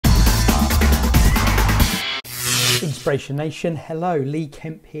Inspiration Nation, hello, Lee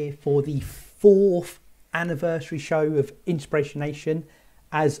Kemp here for the 4th anniversary show of Inspiration Nation.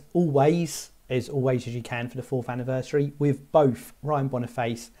 As always as you can for the 4th anniversary, with both Ryan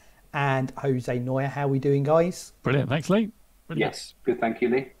Boniface and Jose Noya. How are we doing, guys? Brilliant, thanks, Lee. Brilliant. Yes, good, thank you,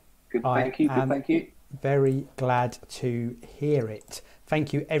 Lee. Good, thank you. Very glad to hear it.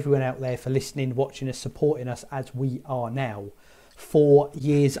 Thank you everyone out there for listening, watching us, supporting us as we are now 4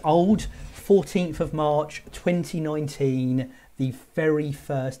 years old. 14th of March 2019, the very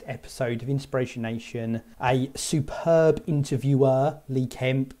first episode of Inspiration Nation. A superb interviewer, Lee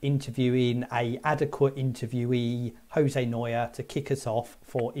Kemp, interviewing a adequate interviewee, Jose Noya, to kick us off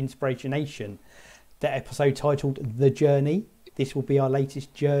for Inspiration Nation. The episode titled The Journey. This will be our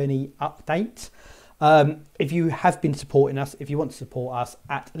latest journey update. If you have been supporting us, if you want to support us,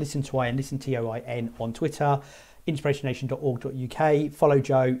 at ListenToIN, ListenToIN on Twitter, inspirationnation.org.uk. Follow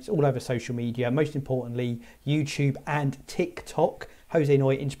Joe. It's all over social media. Most importantly, YouTube and TikTok. Jose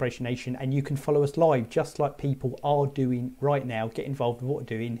Noya, Inspiration Nation. And you can follow us live, just like people are doing right now. Get involved with what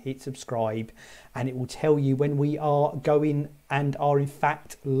we're doing. Hit subscribe. And it will tell you when we are going and are in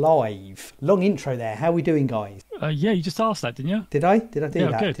fact live. Long intro there. How are we doing, guys? Yeah, you just asked that, didn't you? Did I do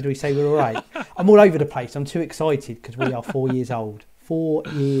that? Good. Did we say we're all right? I'm all over the place. I'm too excited because we are 4 years old. 4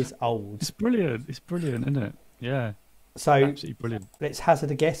 years old. It's brilliant, isn't it? Yeah. So absolutely brilliant. Let's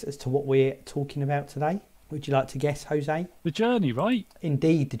hazard a guess as to what we're talking about today. Would you like to guess, Jose? The journey, right?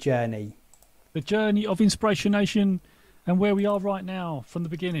 Indeed, the journey. The journey of Inspiration Nation and where we are right now from the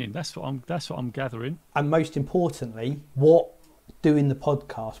beginning. That's what I'm gathering. And most importantly, what doing the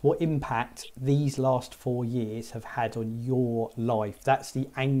podcast, what impact these last 4 years have had on your life. That's the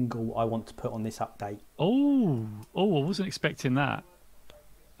angle I want to put on this update. Oh, I wasn't expecting that.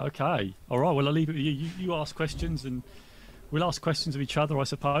 Okay, all right. Well, I'll leave it with you. You ask questions, and we'll ask questions of each other, I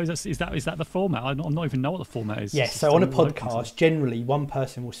suppose. Is that the format? I'm not even know what the format is. Yes. So on a podcast, generally one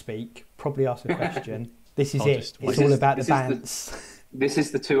person will speak, probably ask a question. This is it. It's all about the bants. This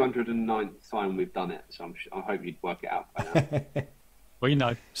is the 209th time we've done it, so I hope you'd work it out by now. Well, you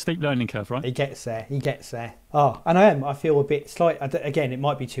know, steep learning curve, right? He gets there. Oh, and I feel a bit again, it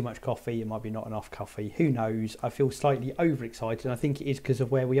might be too much coffee, it might be not enough coffee, who knows. I feel slightly overexcited, and I think it is because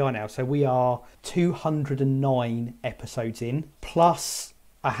of where we are now. So we are 209 episodes in, plus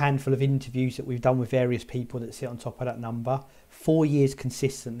a handful of interviews that we've done with various people that sit on top of that number. 4 years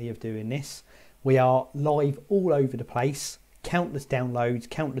consistently of doing this. We are live all over the place, countless downloads,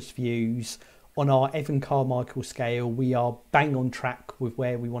 countless views. On our Evan Carmichael scale, we are bang on track with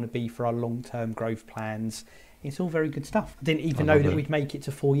where we want to be for our long-term growth plans. It's all very good stuff. I didn't even know that we'd make it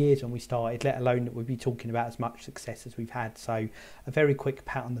to 4 years when we started, let alone that we'd be talking about as much success as we've had. So a very quick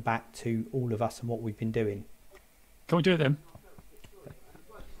pat on the back to all of us and what we've been doing. Can we do it then?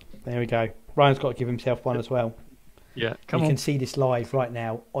 There we go. Ryan's got to give himself one as well. Yeah, you can see this live right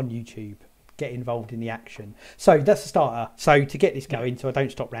now on YouTube. Get involved in the action. So that's the starter. So to get this going, so I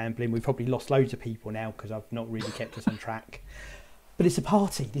don't stop rambling, we've probably lost loads of people now because I've not really kept us on track. But it's a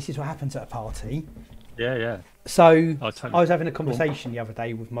party. This is what happens at a party. Yeah. So I was having a conversation the other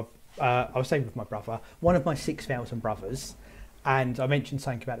day with I was saying with my brother, one of my 6,000 brothers, and I mentioned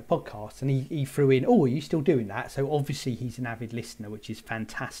something about the podcast, and he threw in, "Oh, are you still doing that?" So obviously he's an avid listener, which is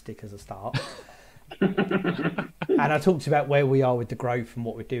fantastic as a start. And I talked about where we are with the growth and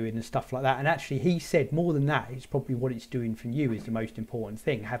what we're doing and stuff like that, and actually he said more than that, it's probably what it's doing for you is the most important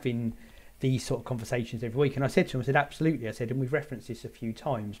thing, having these sort of conversations every week. And I said to him, I said, absolutely. I said, and we've referenced this a few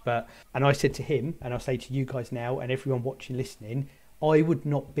times, and I said to him, and I'll say to you guys now and everyone watching, listening, I would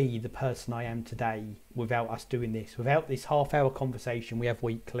not be the person I am today without us doing this, without this half-hour conversation we have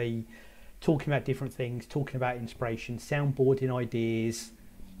weekly, talking about different things, talking about inspiration, soundboarding ideas,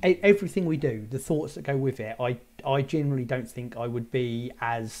 everything we do, the thoughts that go with it. I generally don't think I would be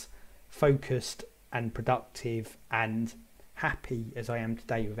as focused and productive and happy as I am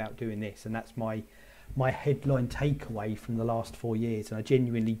today without doing this. And that's my headline takeaway from the last 4 years. And I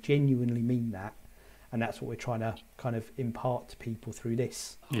genuinely mean that. And that's what we're trying to kind of impart to people through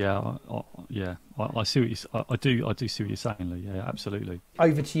this. Yeah, I see what I do see what you're saying, Lee. Yeah, absolutely.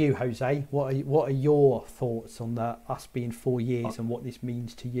 Over to you, Jose. What are your thoughts on us being 4 years and what this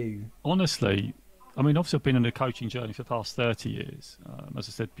means to you? Honestly, I mean, obviously I've been on a coaching journey for the past 30 years. As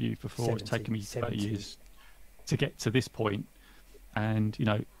I said to you before, it's taken me 30 years to get to this point. And, you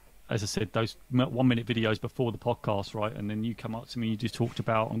know, as I said, those 1 minute videos before the podcast, right? And then you come up to me, you just talked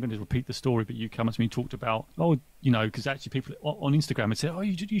about, I'm going to repeat the story, but you come up to me and talked about, oh, you know, because actually people on Instagram had said, oh,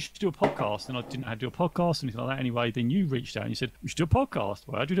 you should do a podcast. And I didn't know how to do a podcast or anything like that anyway. Then you reached out and you said, we should do a podcast.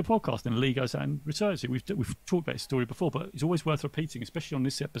 Well, I do the podcast. And Lee goes out and researches it. We've talked about this story before, but it's always worth repeating, especially on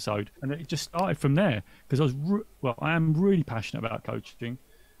this episode. And it just started from there because I am really passionate about coaching.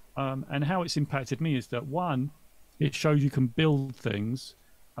 And how it's impacted me is that, one, it shows you can build things,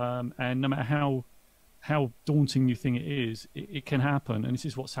 and no matter how daunting you think it is, it can happen. And this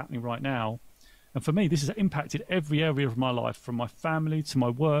is what's happening right now. And for me, this has impacted every area of my life, from my family to my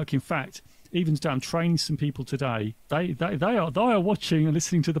work. In fact, even today, I'm training some people today. They are watching and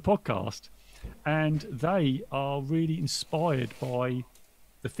listening to the podcast, and they are really inspired by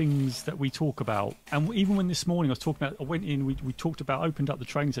the things that we talk about. And even when this morning I went in, we talked about, opened up the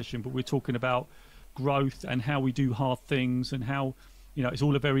training session, but we're talking about growth and how we do hard things and how, you know, it's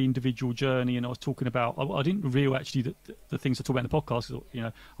all a very individual journey. And I was talking about, I didn't reveal actually the things I talk about in the podcast. You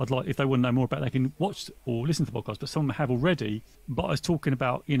know, I'd like, if they want to know more about it, they can watch or listen to the podcast, but some have already. But I was talking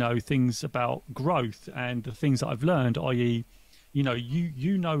about, you know, things about growth and the things that I've learned, i.e., you know,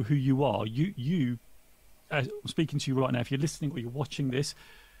 you know who you are. You as I'm speaking to you right now, if you're listening or you're watching this,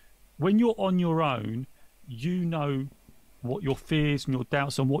 when you're on your own, you know what your fears and your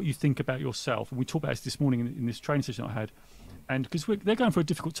doubts and what you think about yourself. And we talked about this morning in this training session I had. And because they're going through a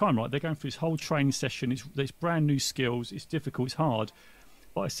difficult time, right? They're going through this whole training session. It's brand new skills. It's difficult. It's hard.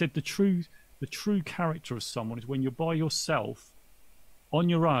 But I said the true character of someone is when you're by yourself, on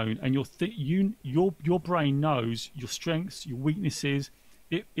your own, and your brain knows your strengths, your weaknesses.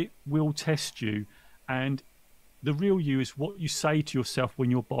 It will test you, and the real you is what you say to yourself when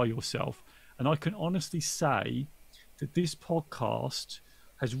you're by yourself. And I can honestly say that this podcast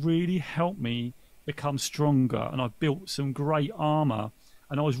has really helped me become stronger, and I've built some great armor.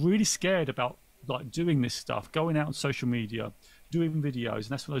 And I was really scared about like doing this stuff, going out on social media, doing videos, and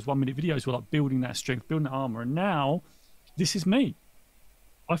that's what those 1 minute videos were like, building that strength, building that armor. And now this is me.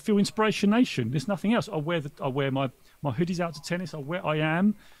 I feel Inspiration Nation. There's nothing else. I wear my hoodies out to tennis. I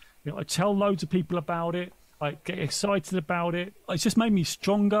am. You know, I tell loads of people about it. I get excited about it. It's just made me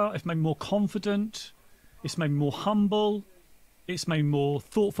stronger. It's made me more confident. It's made me more humble. It's made me more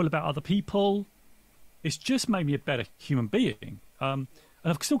thoughtful about other people. It's just made me a better human being. And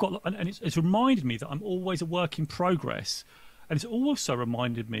I've still got, and it's reminded me that I'm always a work in progress. And it's also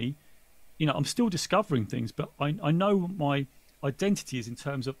reminded me, you know, I'm still discovering things, but I know what my identity is in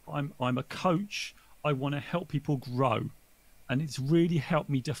terms of I'm a coach. I want to help people grow. And it's really helped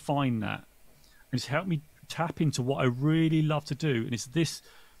me define that. And it's helped me tap into what I really love to do. And it's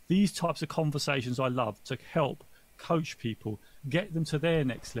these types of conversations I love to help coach people, get them to their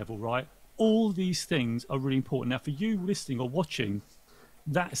next level, right? All these things are really important. Now, for you listening or watching,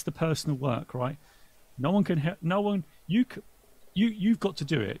 that's the personal work, right? No one can help. No one. You've got to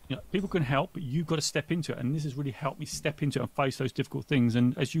do it. You know, people can help, but you've got to step into it. And this has really helped me step into it and face those difficult things.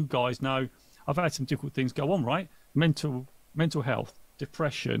 And as you guys know, I've had some difficult things go on, right? Mental health,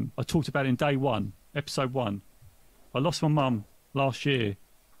 depression. I talked about in day one, episode 1. I lost my mum last year.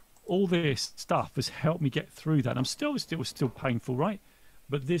 All this stuff has helped me get through that. I'm still painful, right?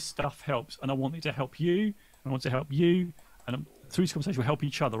 But this stuff helps, and I want it to help you, and I want to help you, and through this conversation we'll help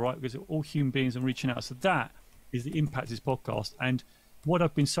each other, right? Because we're all human beings and reaching out. So that is the impact of this podcast. And what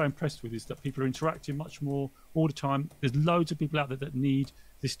I've been so impressed with is that people are interacting much more all the time. There's loads of people out there that need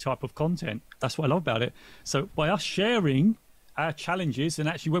this type of content. That's what I love about it. So by us sharing our challenges, and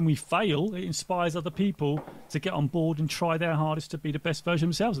actually when we fail, it inspires other people to get on board and try their hardest to be the best version of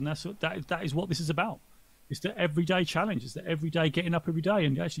themselves. And that is what this is about. It's the everyday challenge. It's the everyday getting up every day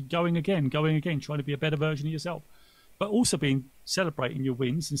and actually going again, trying to be a better version of yourself. But also celebrating your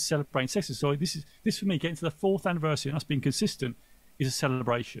wins and celebrating success. So this for me, getting to the 4th anniversary and us being consistent is a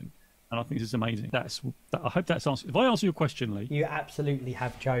celebration. And I think this is amazing. I hope that's answered. If I answer your question, Lee. You absolutely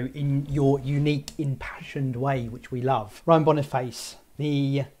have, Joe, in your unique, impassioned way, which we love. Ryan Boniface,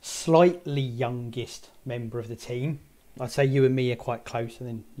 the slightly youngest member of the team. I'd say you and me are quite close, and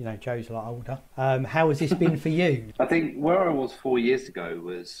then, you know, Joe's a lot older. How has this been for you? I think where I was 4 years ago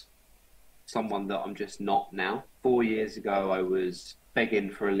was someone that I'm just not now. 4 years ago, I was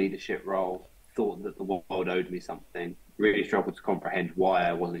begging for a leadership role, thought that the world owed me something, really struggled to comprehend why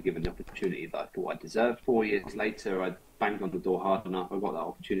I wasn't given the opportunity that I thought I deserved. 4 years later, I banged on the door hard enough, I got that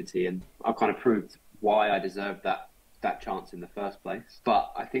opportunity, and I kind of proved why I deserved that chance in the first place.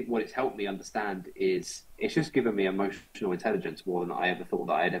 But I think what it's helped me understand is it's just given me emotional intelligence more than I ever thought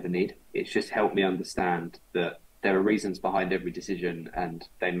that I'd ever need. It's just helped me understand that there are reasons behind every decision, and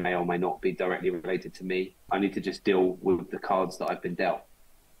they may or may not be directly related to me. I need to just deal with the cards that I've been dealt.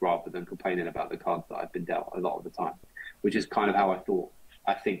 rather than complaining about the cards that I've been dealt a lot of the time, which is kind of how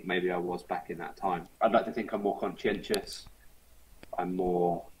I think maybe I was back in that time. I'd like to think I'm more conscientious, I'm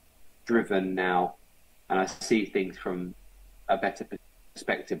more driven now, and I see things from a better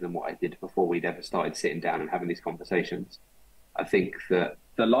perspective than what I did before we'd ever started sitting down and having these conversations. I think that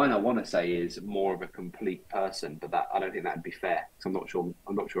the line I want to say is more of a complete person, but that I don't think that'd be fair, because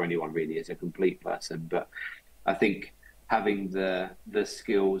I'm not sure anyone really is a complete person. But I think having the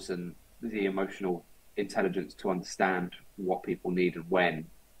skills and the emotional intelligence to understand what people need and when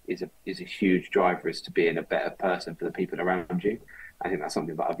is a huge driver as to being a better person for the people around you. I think that's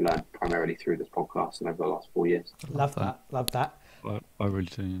something that I've learned primarily through this podcast and over the last 4 years. Love that. I really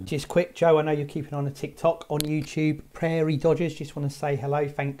do. Yeah. Just quick, Joe, I know you're keeping on a TikTok, on YouTube. Prairie Dodgers, just want to say hello.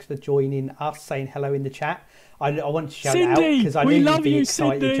 Thanks for joining us, saying hello in the chat. I want to shout Cindy, it out because I knew you'd be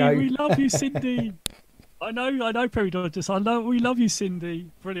excited, Cindy, Joe. we love you, Cindy. I know, Prairie Dodgers. We love you, Cindy.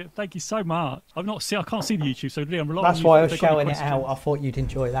 Brilliant. Thank you so much. I can't see the YouTube, so I'm relying on you. That's why I was shouting it out. I thought you'd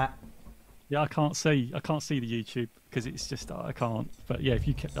enjoy that. Yeah, I can't see the YouTube because it's just I can't. But yeah, if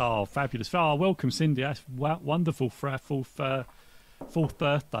you can, fabulous. Welcome, Cindy. That's wonderful for our fourth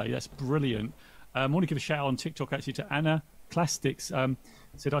birthday. That's brilliant. I want to give a shout out on TikTok actually to Anna Plastics.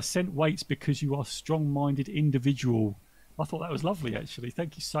 Said I sent weights because you are a strong-minded individual. I thought that was lovely actually.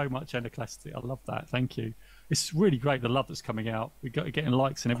 Thank you so much, Anna Plastics. I love that. Thank you. It's really great, the love that's coming out. We're getting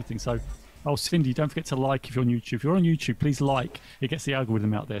likes and everything. So, Cindy, don't forget to like if you're on YouTube. If you're on YouTube, please like. It gets the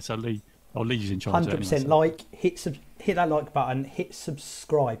algorithm out there. So Lee's in charge. 100% anyway, like, hit that like button, hit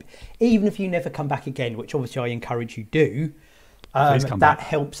subscribe. Even if you never come back again, which obviously I encourage you do, that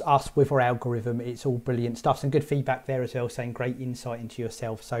helps us with our algorithm. It's all brilliant stuff. Some good feedback there as well, saying great insight into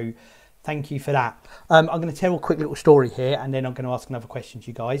yourself. So thank you for that. I'm going to tell a quick little story here and then I'm going to ask another question to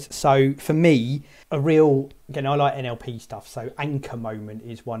you guys. So for me, I like NLP stuff. So anchor moment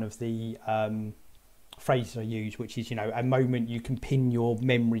is one of the phrases I use, which is, a moment you can pin your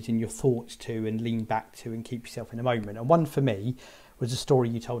memories and your thoughts to and lean back to and keep yourself in the moment. And one for me was a story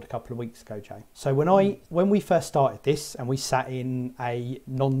you told a couple of weeks ago, Jay. So when we first started this and we sat in a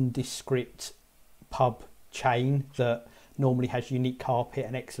nondescript pub chain that normally has unique carpet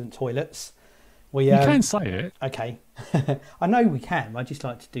and excellent toilets, you can say it. Okay. I know we can. I just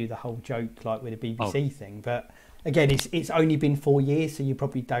like to do the whole joke like with a BBC thing, but again, it's only been 4 years, so you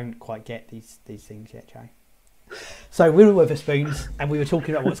probably don't quite get these things yet, Jay. So we were with Wetherspoons and we were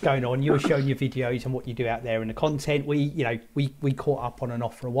talking about what's going on. You were showing your videos and what you do out there and the content. We caught up on and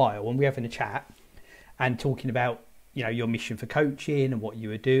off for a while and we were having a chat and talking about, your mission for coaching and what you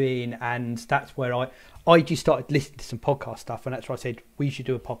were doing. And that's where I just started listening to some podcast stuff, and that's where I said we should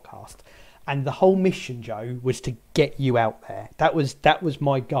do a podcast. And the whole mission, Joe, was to get you out there. That was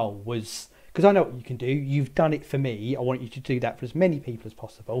my goal, was because I know what you can do. You've done it for me. I want you to do that for as many people as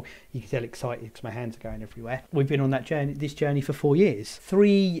possible. You can tell excited because my hands are going everywhere. We've been on this journey for 4 years.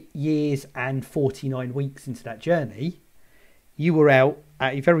 3 years and 49 weeks into that journey, you were out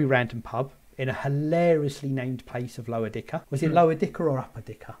at a very random pub in a hilariously named place of Lower Dicker. Was it Lower Dicker or Upper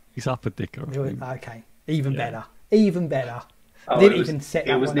Dicker? It's Upper Dicker. Okay, even better. Even better. Oh, Didn't even set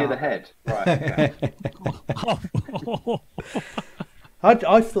that It was one near up. the head. Right. Okay.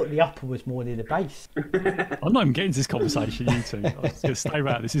 I thought the upper was more near the base. I'm not even getting to this conversation, you two. I'm just going to stay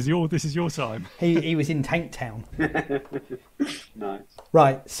around. This is your time. He was in Tank Town. Nice.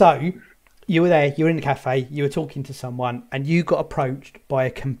 Right, so you were there, you were in the cafe, you were talking to someone, and you got approached by a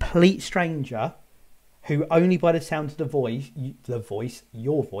complete stranger who only by the sound of the voice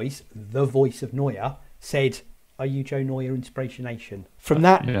of Noya, said, "Are you Joe Noya, Inspiration Nation?" From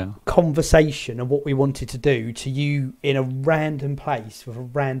that conversation and what we wanted to do to you in a random place with a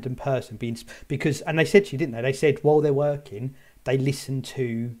random person and they said to you, didn't they? They said while they're working, they listen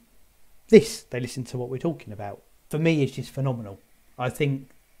to this. They listen to what we're talking about. For me, it's just phenomenal. I think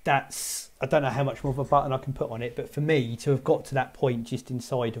I don't know how much more of a button I can put on it, but for me to have got to that point just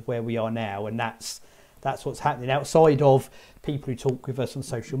inside of where we are now, and that's what's happening outside of people who talk with us on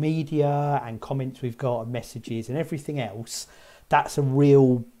social media and comments we've got and messages and everything else. That's a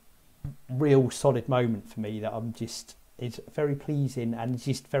real solid moment for me that it's very pleasing and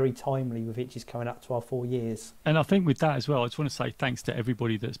just very timely with it just coming up to our 4 years. And I think with that as well, I just want to say thanks to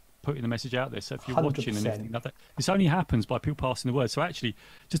everybody that's putting the message out there. So if you're 100%. Watching and everything like that, this only happens by people passing the word. So actually,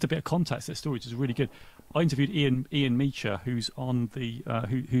 just a bit of context, that story is really good. I interviewed Ian Meacher, who's on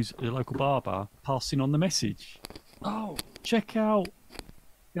who's a local barber, passing on the message. Oh, check out,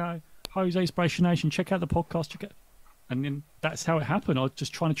 Jose Inspiration Nation. Check out the podcast. And then that's how it happened. I was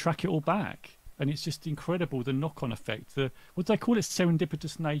just trying to track it all back. And it's just incredible, the knock-on effect, what do they call it,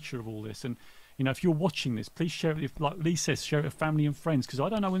 serendipitous nature of all this. And, You know, if you're watching this, please share it. If, like Lee says, share it with family and friends, because I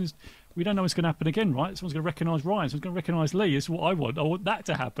don't know we don't know what's going to happen again, right? Someone's going to recognise Ryan. Someone's going to recognise Lee. It's what I want. I want that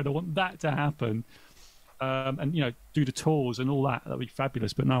to happen. I want that to happen. And you know, do the tours and all that. That'd be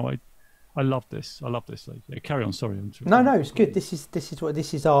fabulous. But no, I love this. I love this. Yeah, carry on. Sorry. No, it's good. This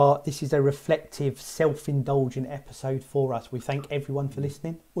is a reflective, self-indulgent episode for us. We thank everyone for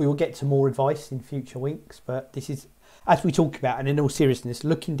listening. We will get to more advice in future weeks, but this is, as we talk about, and in all seriousness,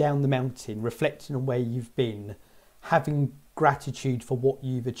 looking down the mountain, reflecting on where you've been, having gratitude for what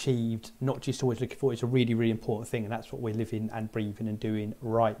you've achieved, not just always looking for it, is a really, really important thing, and that's what we're living and breathing and doing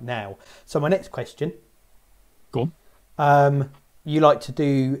right now. So my next question. Go on. You like to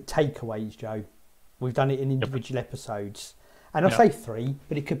do takeaways, Joe. We've done it in individual episodes. And I'll say 3,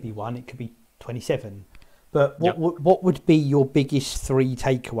 but it could be 1, it could be 27. But what would be your biggest 3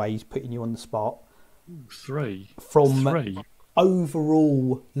 takeaways, putting you on the spot? 3. From 3.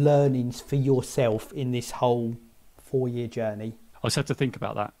 Overall learnings for yourself in this whole 4-year journey? I just had to think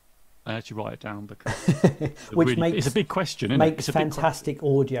about that. I had to write it down because it's a big question. Isn't makes it? fantastic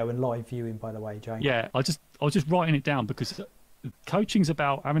audio and live viewing, by the way, Joe. Yeah, I was just writing it down because coaching's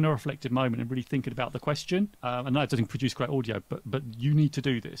about having a reflective moment and really thinking about the question. And that doesn't produce great audio, but you need to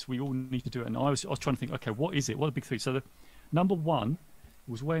do this. We all need to do it. And I was trying to think, okay, what is it? What are the big 3? So the number 1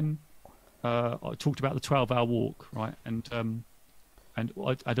 was when I talked about the 12-hour walk, right? And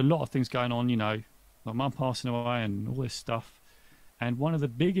I had a lot of things going on, you know, my mum passing away and all this stuff. And one of the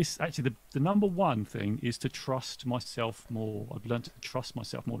biggest, actually, the number 1 thing is to trust myself more. I've learned to trust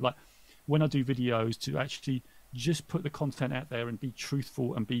myself more. Like when I do videos, to actually just put the content out there and be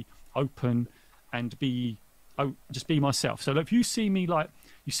truthful and be open and just be myself. So look, if you see me on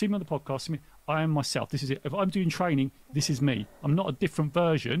the podcast, I am myself. This is it. If I'm doing training, this is me. I'm not a different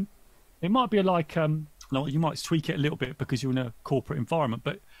version. It might be like, you might tweak it a little bit because you're in a corporate environment,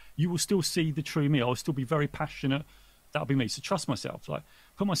 but you will still see the true me. I'll still be very passionate. That'll be me. So trust myself, like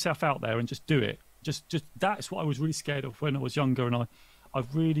put myself out there and just do it. Just that's what I was really scared of when I was younger, and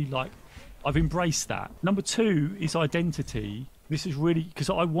I've embraced that. Number 2 is identity. This is really because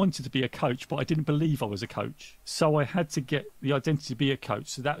I wanted to be a coach, but I didn't believe I was a coach. So I had to get the identity to be a coach.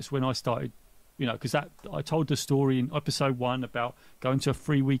 So that's when I started, you know, because I told the story in episode 1 about going to a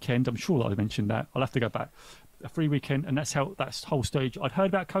free weekend. I'm sure I mentioned that. I'll have to go back. A free weekend, and that's whole stage. I'd heard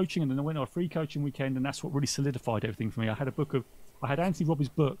about coaching, and then I went on a free coaching weekend, and that's what really solidified everything for me. I had Anthony Robbins'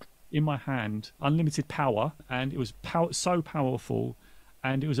 book in my hand, Unlimited Power, and it was so powerful,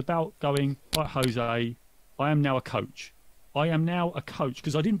 and it was about going, right, Jose, I am now a coach. I am now a coach,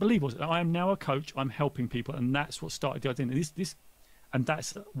 because I didn't believe it was. I am now a coach. I'm helping people, and that's what started the identity. And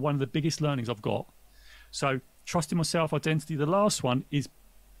that's one of the biggest learnings I've got. So trusting myself, identity. The last one is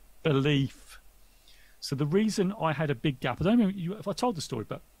belief. So the reason I had a big gap, I don't know if I told the story,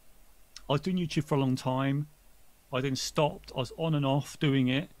 but I was doing YouTube for a long time. I then stopped. I was on and off doing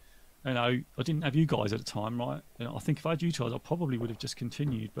it. You know, I didn't have you guys at the time, right? You know, I think if I had you guys, I probably would have just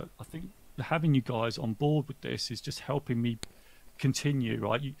continued. But I think having you guys on board with this is just helping me continue,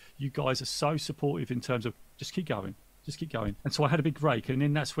 right? You guys are so supportive in terms of just keep going. Just keep going. And so I had a big break. And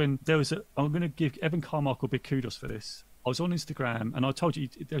then that's when I'm going to give Evan Carmichael big kudos for this. I was on Instagram, and I told you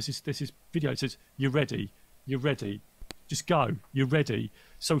there's this video that says, you're ready, just go, you're ready.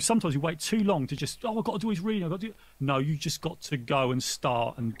 So sometimes you wait too long to just, I've got to do his reading, I've got to do. No, you just got to go and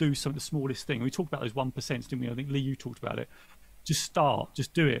start and do some of the smallest thing. We talked about those 1%, didn't we? I think Lee, you talked about it. Just start,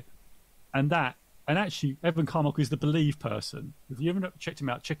 just do it. And actually, Evan Carmichael is the believe person. If you haven't checked him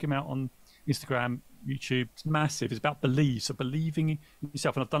out, check him out on Instagram, YouTube. It's massive. It's about belief, so believing in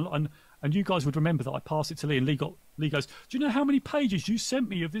yourself. And I've done, and you guys would remember that I passed it to Lee, and Lee goes, do you know how many pages you sent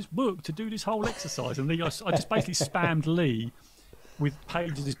me of this book to do this whole exercise? And Lee, I just basically spammed Lee with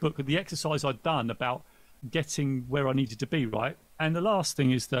pages of this book, of the exercise I'd done about getting where I needed to be, right? And the last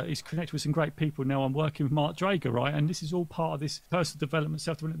thing is that he's connected with some great people. Now I'm working with Mark Drager, right? And this is all part of this personal development,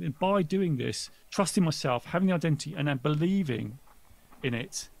 self-development. And by doing this, trusting myself, having the identity, and then believing in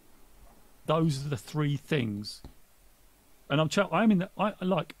it, those are the 3 things. And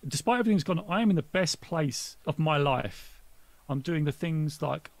despite everything's gone, I am in the best place of my life. I'm doing the things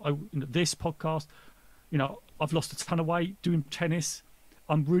like this podcast. You know, I've lost a ton of weight doing tennis.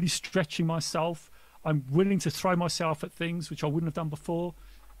 I'm really stretching myself. I'm willing to throw myself at things which I wouldn't have done before.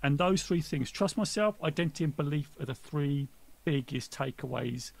 And those 3 things, trust myself, identity, and belief, are the 3 biggest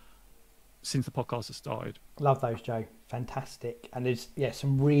takeaways since the podcast has started. Love those, Joe. Fantastic. And there's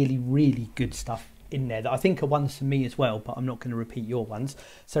some really, really good stuff in there that I think are ones for me as well, but I'm not going to repeat your ones.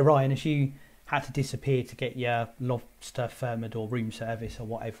 So Ryan, as you had to disappear to get your lobster thermidor room service or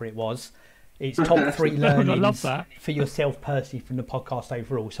whatever it was, It's top 3 learnings I love that. for yourself personally from the podcast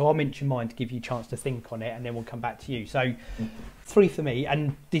overall. So I'll mention mine to give you a chance to think on it, and then we'll come back to you. So 3 for me,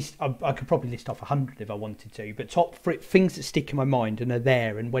 and this I could probably list off 100 if I wanted to, but top 3 things that stick in my mind and are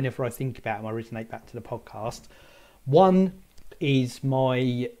there, and whenever I think about them, I resonate back to the podcast. 1 is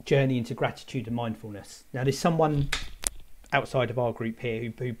my journey into gratitude and mindfulness. Now, there's someone outside of our group here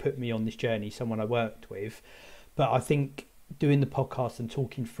who put me on this journey, someone I worked with, but I think doing the podcast and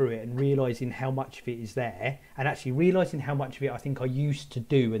talking through it and realizing how much of it is there, and actually realizing how much of it I think I used to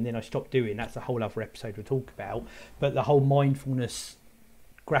do and then I stopped doing, that's a whole other episode we'll talk about, but the whole mindfulness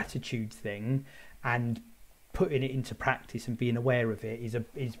gratitude thing and putting it into practice and being aware of it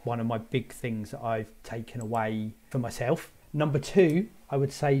is one of my big things that I've taken away for myself. Number 2, I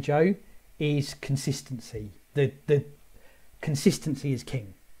would say, Joe, is consistency. The consistency is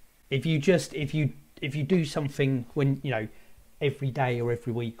king. If you do something when, you know, every day or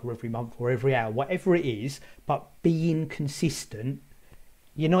every week or every month or every hour, whatever it is, but being consistent,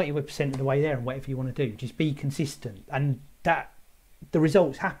 you're 90% of the way there, and whatever you want to do, just be consistent, and that the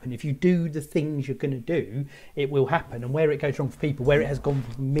results happen. If you do the things you're going to do, it will happen. And where it goes wrong for people, where it has gone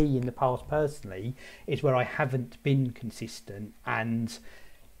for me in the past personally, is where I haven't been consistent, and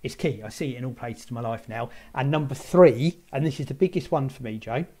it's key. I see it in all places of my life now. And number 3, and this is the biggest one for me,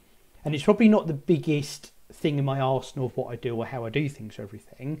 Joe, and it's probably not the biggest thing in my arsenal of what I do or how I do things or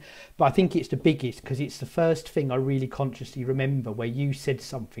everything, but I think it's the biggest because it's the first thing I really consciously remember where you said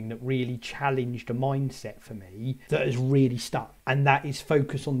something that really challenged a mindset for me that has really stuck, and that is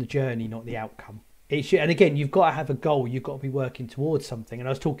focus on the journey, not the outcome. And again, you've got to have a goal, you've got to be working towards something, and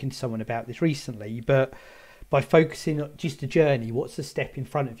I was talking to someone about this recently, but by focusing on just the journey, what's the step in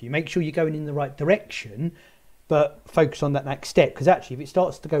front of you, make sure you're going in the right direction, but focus on that next step, because actually if it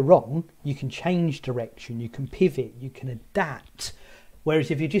starts to go wrong, you can change direction, you can pivot, you can adapt.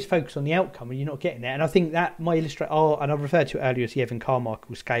 Whereas if you just focus on the outcome and you're not getting there, and I think that my illustrator, and I referred to it earlier as the Evan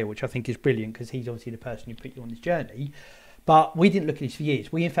Carmichael scale, which I think is brilliant because he's obviously the person who put you on this journey. But we didn't look at this for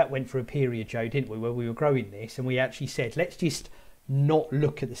years. We in fact went through a period, Joe, didn't we, where we were growing this, and we actually said, let's just not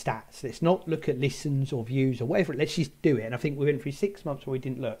look at the stats. Let's not look at listens or views or whatever. Let's just do it. And I think we went through 6 months where we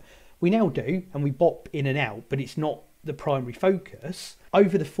didn't look. We now do, and we bop in and out, but it's not the primary focus.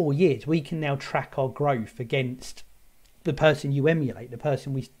 Over the 4 years, we can now track our growth against the person you emulate, the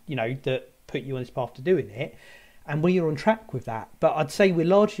person that put you on this path to doing it, and we are on track with that. But I'd say we're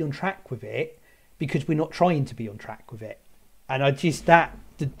largely on track with it because we're not trying to be on track with it. And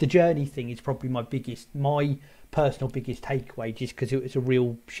the journey thing is probably my personal biggest takeaway, just because it was a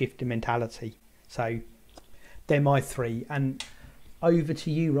real shift in mentality. So they're my 3, and over to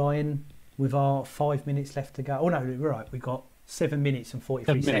you, Ryan, with our 5 minutes left to go. Oh no, we're right. We've got 7 minutes and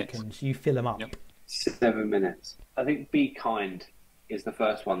 43 seconds. You fill them up. Yep. 7 minutes. I think be kind is the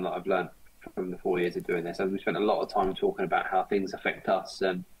first one that I've learned from the 4 years of doing this. And we spent a lot of time talking about how things affect us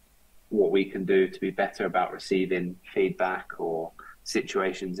and what we can do to be better about receiving feedback or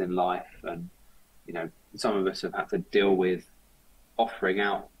situations in life. And, you know, some of us have had to deal with offering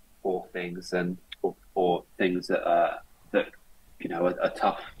out for things or things that are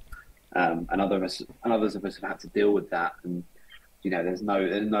tough, and others of us have had to deal with that. And there's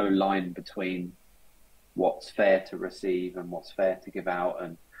no line between what's fair to receive and what's fair to give out.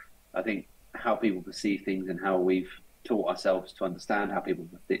 And I think how people perceive things and how we've taught ourselves to understand how people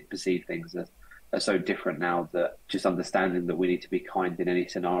perceive things are so different now, that just understanding that we need to be kind in any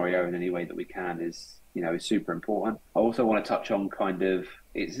scenario in any way that we can is super important. I also want to touch on kind of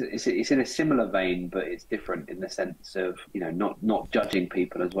it's in a similar vein, but it's different in the sense of not judging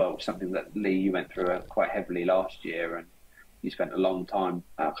people as well. Something that Lee, you went through quite heavily last year, and you spent a long time,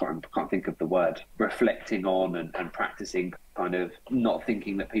 I can't think of the word, reflecting on and practicing kind of not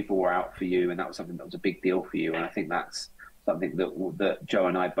thinking that people were out for you, and that was something that was a big deal for you. And I think that's something that Joe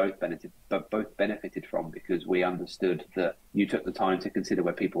and I both benefited from, because we understood that you took the time to consider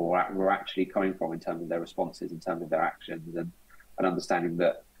where people were actually coming from in terms of their responses, in terms of their actions, and understanding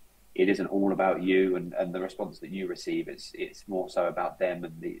that it isn't all about you and the response that you receive. It's more so about them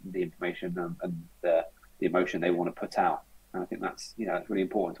and the information and the emotion they want to put out. And I think that's it's really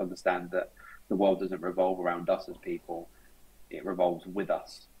important to understand that the world doesn't revolve around us as people; it revolves with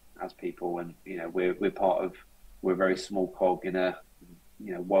us as people. And we're a very small cog in a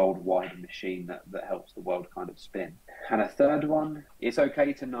worldwide machine that helps the world kind of spin. And a third one, it's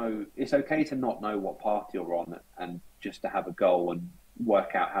okay to not know what path you're on, and just to have a goal and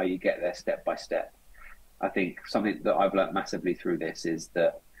work out how you get there step by step. I think something that I've learned massively through this is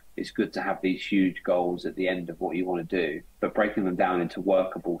that it's good to have these huge goals at the end of what you want to do, but breaking them down into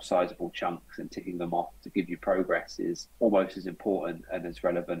workable, sizable chunks and ticking them off to give you progress is almost as important and as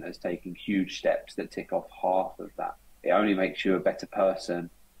relevant as taking huge steps that tick off half of that. It only makes you a better person,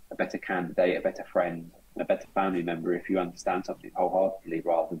 a better candidate, a better friend, a better family member if you understand something wholeheartedly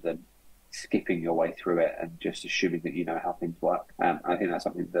rather than skipping your way through it and just assuming that you know how things work. I think that's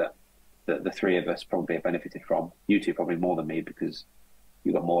something that the three of us probably have benefited from. You two probably more than me because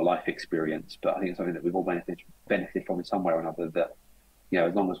you've got more life experience, but I think it's something that we've all benefited from in some way or another, that, you know,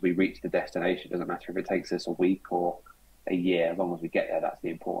 as long as we reach the destination, it doesn't matter if it takes us a week or a year, as long as we get there, that's the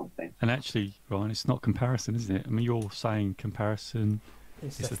important thing. And actually, Ryan, it's not comparison, isn't it? I mean, you're saying comparison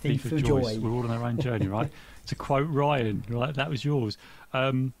is the thief of joy. We're all on our own journey, right? To quote Ryan, right? That was yours.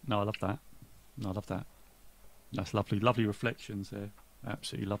 No, I love that. No, I love that. That's lovely, lovely reflections there.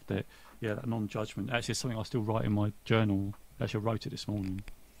 Absolutely loved it. Yeah, that non-judgment. Actually, it's something I still write in my journal. Actually, I wrote it this morning.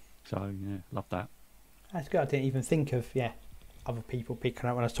 So, yeah, love that. That's good. I didn't even think of, other people picking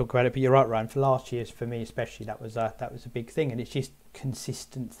up when I was talking about it. But you're right, Ryan. For last year's, for me especially, that was a big thing. And it's just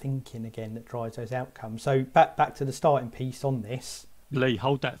consistent thinking again that drives those outcomes. So back to the starting piece on this. Lee,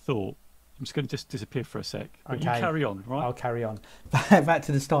 hold that thought. I'm just going to disappear for a sec. But okay. You carry on, right? I'll carry on. Back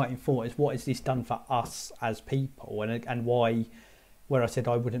to the starting thought is, what has this done for us as people, and why, where I said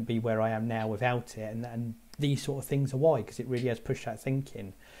I wouldn't be where I am now without it, and these sort of things are why, because it really has pushed that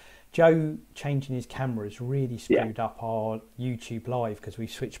thinking. Joe changing his camera has really screwed up our YouTube live because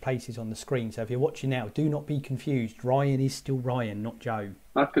we've switched places on the screen. So if you're watching now, do not be confused. Ryan is still Ryan, not Joe.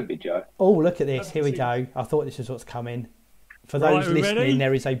 That could be Joe. Oh, look at this. Here we go. I thought this was what's coming. For those listening, ready?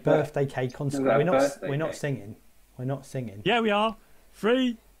 There is a birthday cake on screen. We're not singing. We're not singing. Yeah, we are.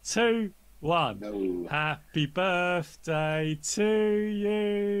 3, 2, 1. No. Happy birthday to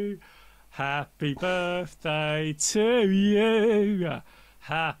you. Happy birthday to you.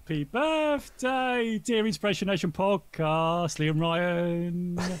 Happy birthday, dear Inspiration Nation podcast, Liam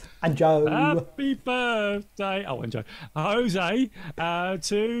Ryan. And Joe. Happy birthday. Oh, and Joe. Jose,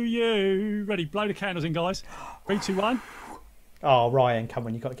 to you. Ready, blow the candles in, guys. 3, 2, 1. Oh, Ryan, come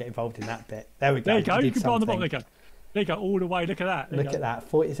on, you've got to get involved in that bit. There we go. There you go. You can blow on the bottom. There you go. There you go, all the way. Look at that. Look at that.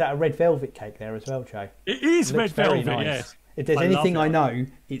 Is that a red velvet cake there as well, Joe? It is red velvet, nice. Yes. If there's anything I know,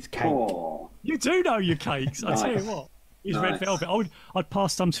 it's cake. Oh. You do know your cakes. I tell you what. It's red velvet. I'd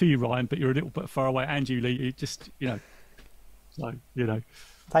pass some to you, Ryan, but you're a little bit far away. And you, Lee, you just, So,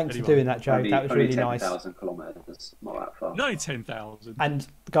 Thanks for doing that, Joe. That was really nice. 10,000 kilometres, not that far. No, 10,000. And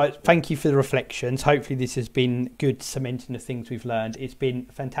guys, thank you for the reflections. Hopefully this has been good cementing the things we've learned. It's been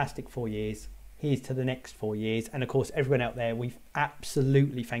a fantastic 4 years. Here's to the next 4 years. And of course, everyone out there, we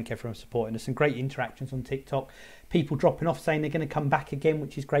absolutely thank everyone for supporting us. Some great interactions on TikTok. People dropping off saying they're going to come back again,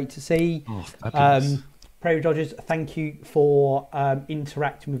 which is great to see. Oh, fabulous. Prairie Dodgers, thank you for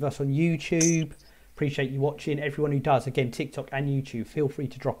interacting with us on YouTube. Appreciate you watching. Everyone who does, again, TikTok and YouTube, feel free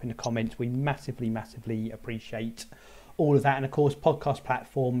to drop in the comments. We massively, massively appreciate all of that. And of course, podcast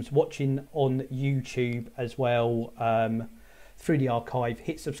platforms, watching on YouTube as well, through the archive.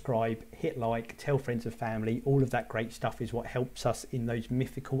 Hit subscribe, hit like, tell friends and family. All of that great stuff is what helps us in those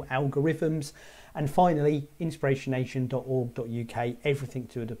mythical algorithms. And finally, inspirationnation.org.uk, everything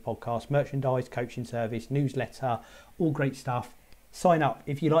to do with the podcast, merchandise, coaching service, newsletter, all great stuff. Sign up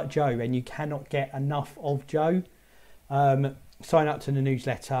if you like Joe and you cannot get enough of Joe. Sign up to the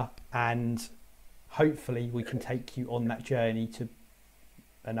newsletter and hopefully we can take you on that journey to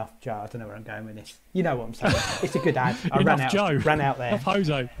enough Joe. I don't know where I'm going with this. You know what I'm saying. It's a good ad. I ran out there. Enough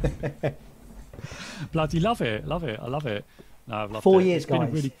Jose. Bloody love it. Love it. I love it. No, I've loved 4 it. years,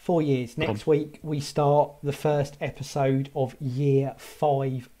 guys. Really... 4 years. Next week we start the first episode of year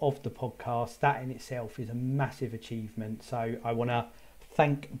 5 of the podcast. That in itself is a massive achievement. So I want to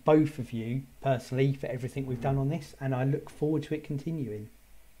thank both of you personally for everything we've done on this, and I look forward to it continuing.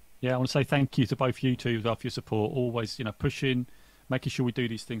 Yeah, I want to say thank you to both you two for your support. Always, pushing, making sure we do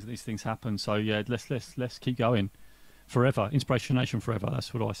these things and these things happen. So yeah, let's keep going forever. Inspiration Nation forever.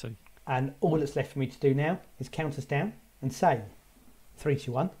 That's what I see. And all that's left for me to do now is count us down and say 3,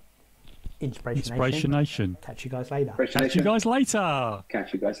 2, 1. Inspiration Nation. Catch you guys later. Catch you guys later.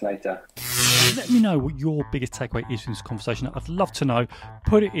 Catch you guys later. Let me know what your biggest takeaway is from this conversation. I'd love to know.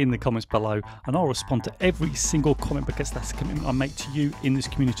 Put it in the comments below and I'll respond to every single comment because that's a commitment I make to you in this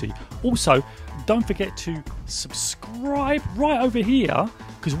community. Also, don't forget to subscribe right over here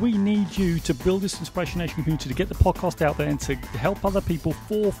because we need you to build this Inspiration Nation community, to get the podcast out there and to help other people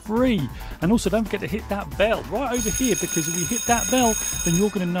for free. And also don't forget to hit that bell right over here because if you hit that bell, then you're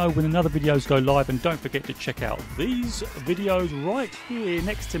going to know when another videos go live. And don't forget to check out these videos right here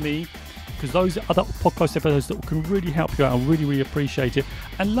next to me because those are other podcast episodes that can really help you out. I really, really appreciate it.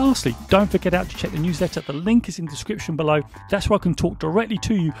 And lastly, don't forget to check the newsletter. The link is in the description below. That's where I can talk directly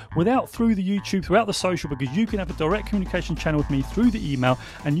to you through the YouTube, throughout the social, because you can have a direct communication channel with me through the email,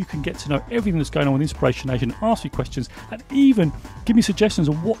 and you can get to know everything that's going on with Inspiration Nation, ask me questions, and even give me suggestions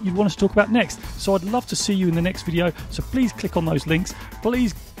on what you'd want us to talk about next. So I'd love to see you in the next video. So please click on those links.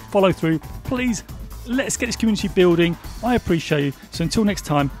 Please follow through. Please, let's get this community building. I appreciate you. So until next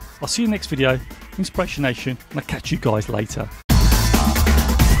time, I'll see you in the next video, Inspiration Nation, and I'll catch you guys later.